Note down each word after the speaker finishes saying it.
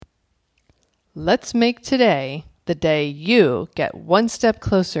Let's make today the day you get one step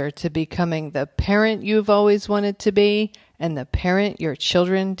closer to becoming the parent you've always wanted to be and the parent your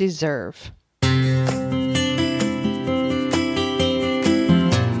children deserve.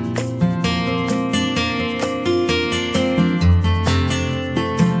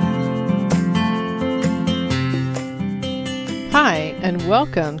 Hi, and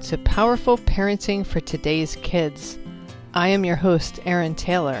welcome to Powerful Parenting for Today's Kids. I am your host, Erin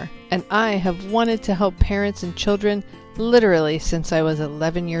Taylor, and I have wanted to help parents and children literally since I was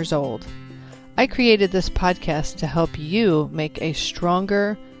 11 years old. I created this podcast to help you make a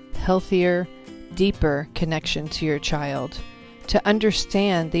stronger, healthier, deeper connection to your child, to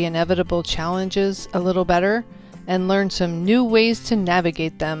understand the inevitable challenges a little better, and learn some new ways to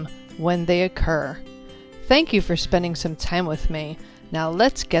navigate them when they occur. Thank you for spending some time with me. Now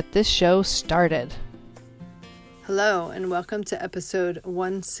let's get this show started. Hello, and welcome to episode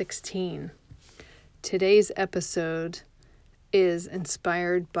 116. Today's episode is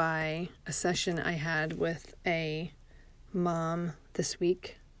inspired by a session I had with a mom this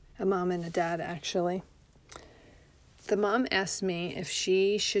week, a mom and a dad actually. The mom asked me if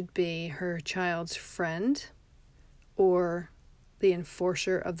she should be her child's friend or the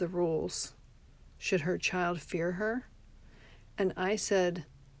enforcer of the rules. Should her child fear her? And I said,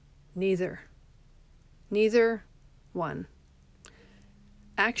 neither. Neither one.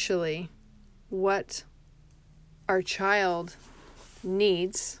 Actually, what our child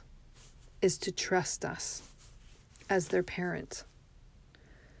needs is to trust us as their parent.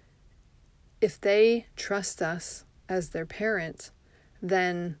 If they trust us as their parent,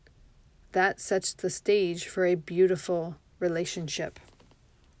 then that sets the stage for a beautiful relationship.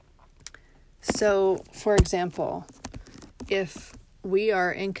 So, for example, if we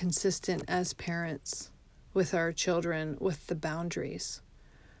are inconsistent as parents with our children with the boundaries,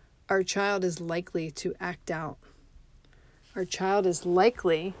 our child is likely to act out. Our child is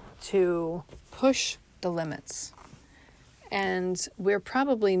likely to push the limits. And we're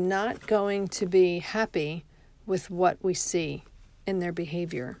probably not going to be happy with what we see in their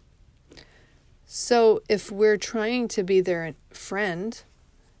behavior. So if we're trying to be their friend,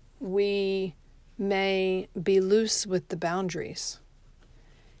 we may be loose with the boundaries.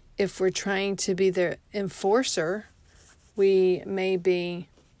 If we're trying to be their enforcer, we may be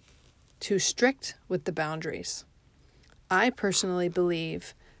too strict with the boundaries. I personally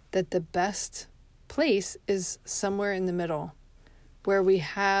believe that the best place is somewhere in the middle, where we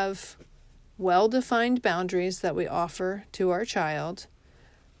have well-defined boundaries that we offer to our child,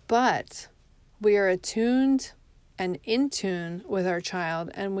 but we are attuned and in tune with our child,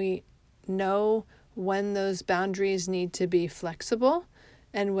 and we know when those boundaries need to be flexible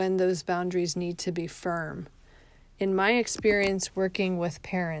and when those boundaries need to be firm. In my experience working with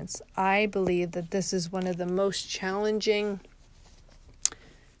parents, I believe that this is one of the most challenging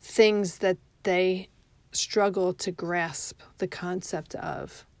things that they struggle to grasp the concept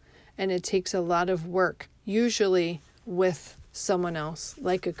of. And it takes a lot of work, usually with someone else,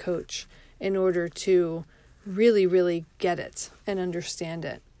 like a coach, in order to really get it and understand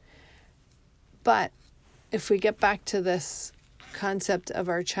it. But if we get back to this concept of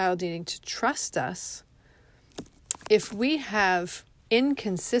our child needing to trust us, if we have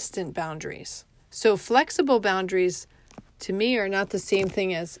inconsistent boundaries, so flexible boundaries to me are not the same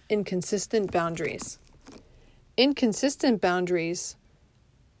thing as inconsistent boundaries. Inconsistent boundaries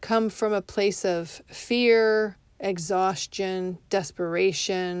come from a place of fear, exhaustion,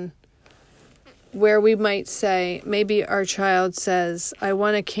 desperation, where we might say, maybe our child says, I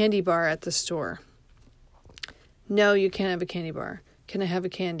want a candy bar at the store. No, you can't have a candy bar. Can I have a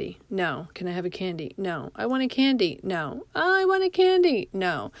candy? No. Can I have a candy? No. I want a candy. No. I want a candy.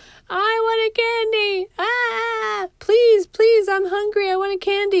 No. I want a candy. Please, I'm hungry. I want a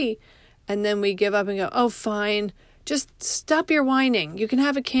candy. And then we give up and go, oh, fine. Just stop your whining. You can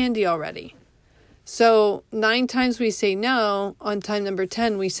have a candy already. So 9 times we say no. On time number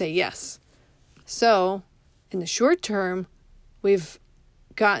 10, we say yes. So in the short term, we've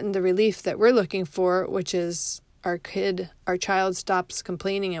gotten the relief that we're looking for, which is our child stops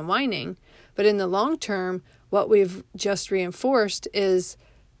complaining and whining. But in the long term, what we've just reinforced is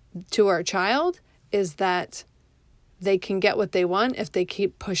to our child is that they can get what they want if they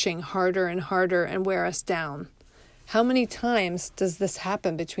keep pushing harder and harder and wear us down. How many times does this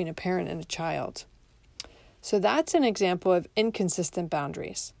happen between a parent and a child? So that's an example of inconsistent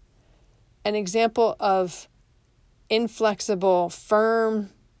boundaries. An example of inflexible,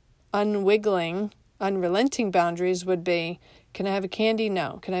 firm, unwiggling, unrelenting boundaries would be, can I have a candy?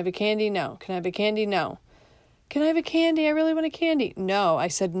 No. Can I have a candy? No. Can I have a candy? No. Can I have a candy? I really want a candy. No. I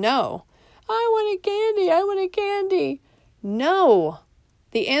said no. I want a candy. I want a candy. No.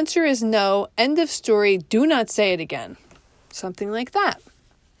 The answer is no. End of story. Do not say it again. Something like that.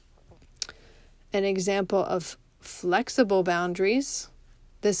 An example of flexible boundaries.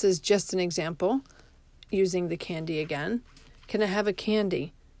 This is just an example, using the candy again. Can I have a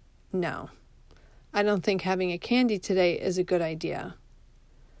candy? No. I don't think having a candy today is a good idea.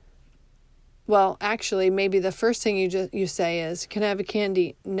 Well, actually, maybe the first thing you say is, can I have a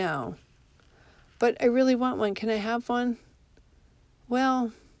candy? No. But I really want one. Can I have one?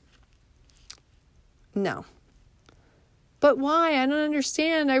 Well, no. But why? I don't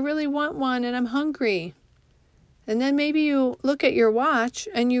understand. I really want one and I'm hungry. And then maybe you look at your watch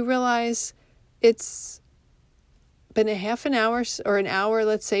and you realize it's been a half an hour or an hour,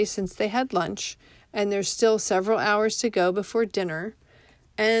 let's say, since they had lunch, and there's still several hours to go before dinner.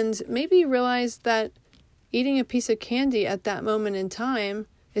 And maybe you realize that eating a piece of candy at that moment in time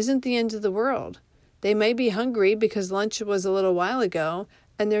isn't the end of the world. They may be hungry because lunch was a little while ago,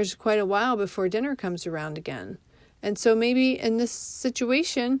 and there's quite a while before dinner comes around again. And so maybe in this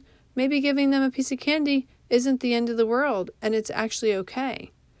situation, maybe giving them a piece of candy isn't the end of the world, and it's actually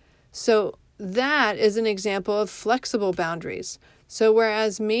okay. So that is an example of flexible boundaries. So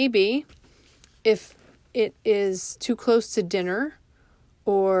whereas maybe if it is too close to dinner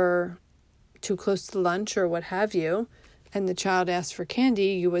or too close to lunch or what have you, and the child asks for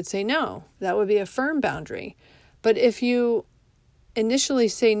candy, you would say no. That would be a firm boundary. But if you initially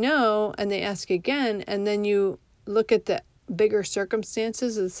say no and they ask again, and then you look at the bigger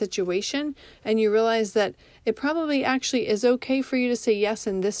circumstances of the situation and you realize that it probably actually is okay for you to say yes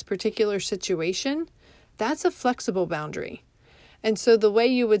in this particular situation, that's a flexible boundary. And so the way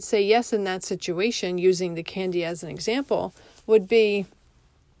you would say yes in that situation, using the candy as an example, would be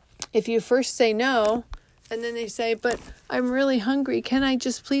if you first say no, and then they say, but I'm really hungry. Can I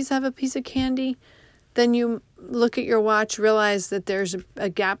just please have a piece of candy? Then you look at your watch, realize that there's a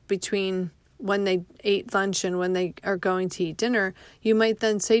gap between when they ate lunch and when they are going to eat dinner. You might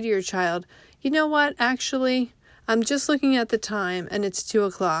then say to your child, you know what, actually, I'm just looking at the time and it's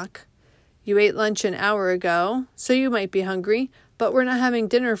 2:00. You ate lunch an hour ago, so you might be hungry, but we're not having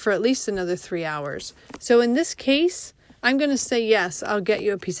dinner for at least another 3 hours. So in this case, I'm going to say, yes, I'll get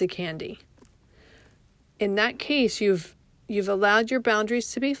you a piece of candy. In that case, you've allowed your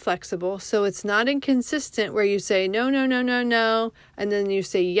boundaries to be flexible, so it's not inconsistent where you say no, and then you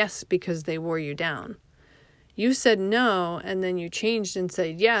say yes because they wore you down. You said no, and then you changed and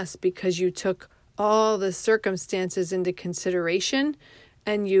said yes because you took all the circumstances into consideration,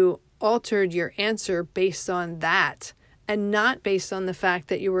 and you altered your answer based on that, and not based on the fact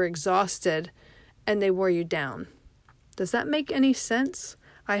that you were exhausted and they wore you down. Does that make any sense?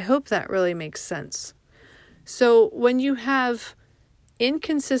 I hope that really makes sense. So when you have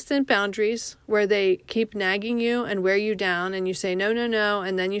inconsistent boundaries where they keep nagging you and wear you down and you say no,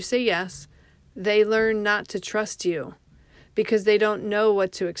 and then you say yes, they learn not to trust you because they don't know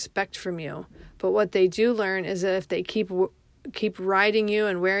what to expect from you. But what they do learn is that if they keep riding you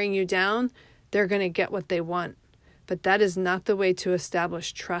and wearing you down, they're going to get what they want. But that is not the way to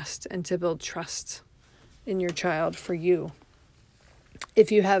establish trust and to build trust in your child for you.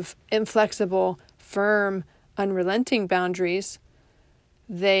 If you have inflexible, firm, unrelenting boundaries,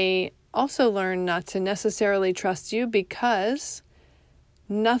 they also learn not to necessarily trust you because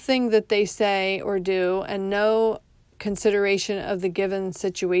nothing that they say or do and no consideration of the given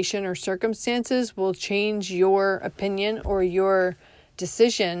situation or circumstances will change your opinion or your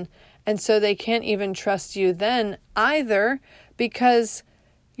decision. And so they can't even trust you then either because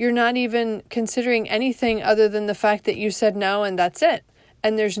you're not even considering anything other than the fact that you said no and that's it.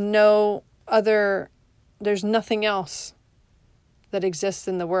 And there's nothing else that exists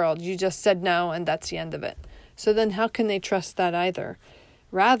in the world. You just said no and that's the end of it. So then how can they trust that either?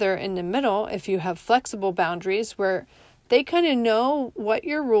 Rather, in the middle, if you have flexible boundaries where they kind of know what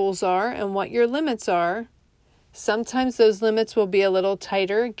your rules are and what your limits are, sometimes those limits will be a little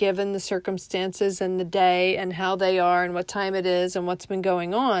tighter given the circumstances and the day and how they are and what time it is and what's been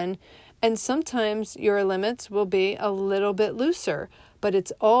going on. And sometimes your limits will be a little bit looser. But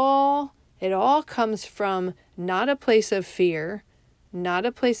it all comes from not a place of fear, not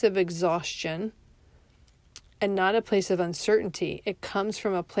a place of exhaustion, and not a place of uncertainty. It comes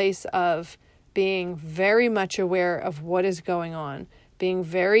from a place of being very much aware of what is going on, being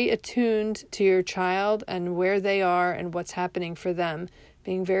very attuned to your child and where they are and what's happening for them,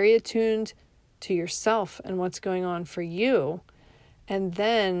 being very attuned to yourself and what's going on for you, and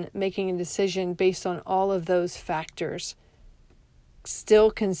then making a decision based on all of those factors, still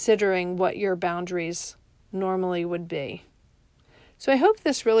considering what your boundaries normally would be. So I hope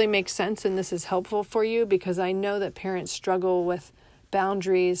this really makes sense and this is helpful for you, because I know that parents struggle with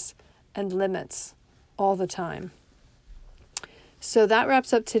boundaries and limits all the time. So that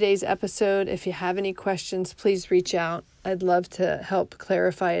wraps up today's episode. If you have any questions, please reach out. I'd love to help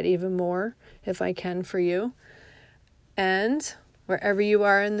clarify it even more if I can for you. And wherever you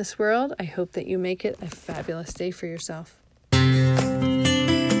are in this world, I hope that you make it a fabulous day for yourself.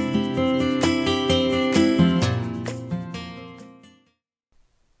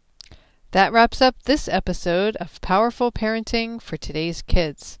 That wraps up this episode of Powerful Parenting for Today's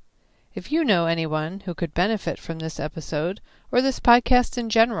Kids. If you know anyone who could benefit from this episode or this podcast in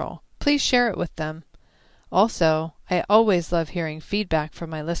general, please share it with them. Also, I always love hearing feedback from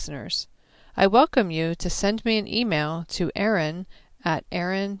my listeners. I welcome you to send me an email to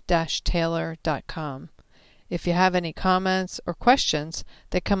erin@erin-taylor.com if you have any comments or questions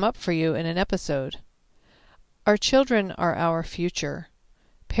that come up for you in an episode. Our children are our future.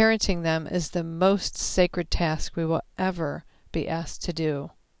 Parenting them is the most sacred task we will ever be asked to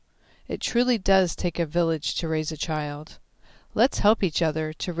do. It truly does take a village to raise a child. Let's help each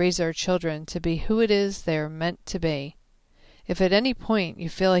other to raise our children to be who it is they are meant to be. If at any point you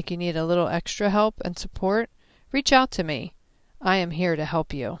feel like you need a little extra help and support, reach out to me. I am here to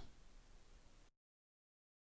help you.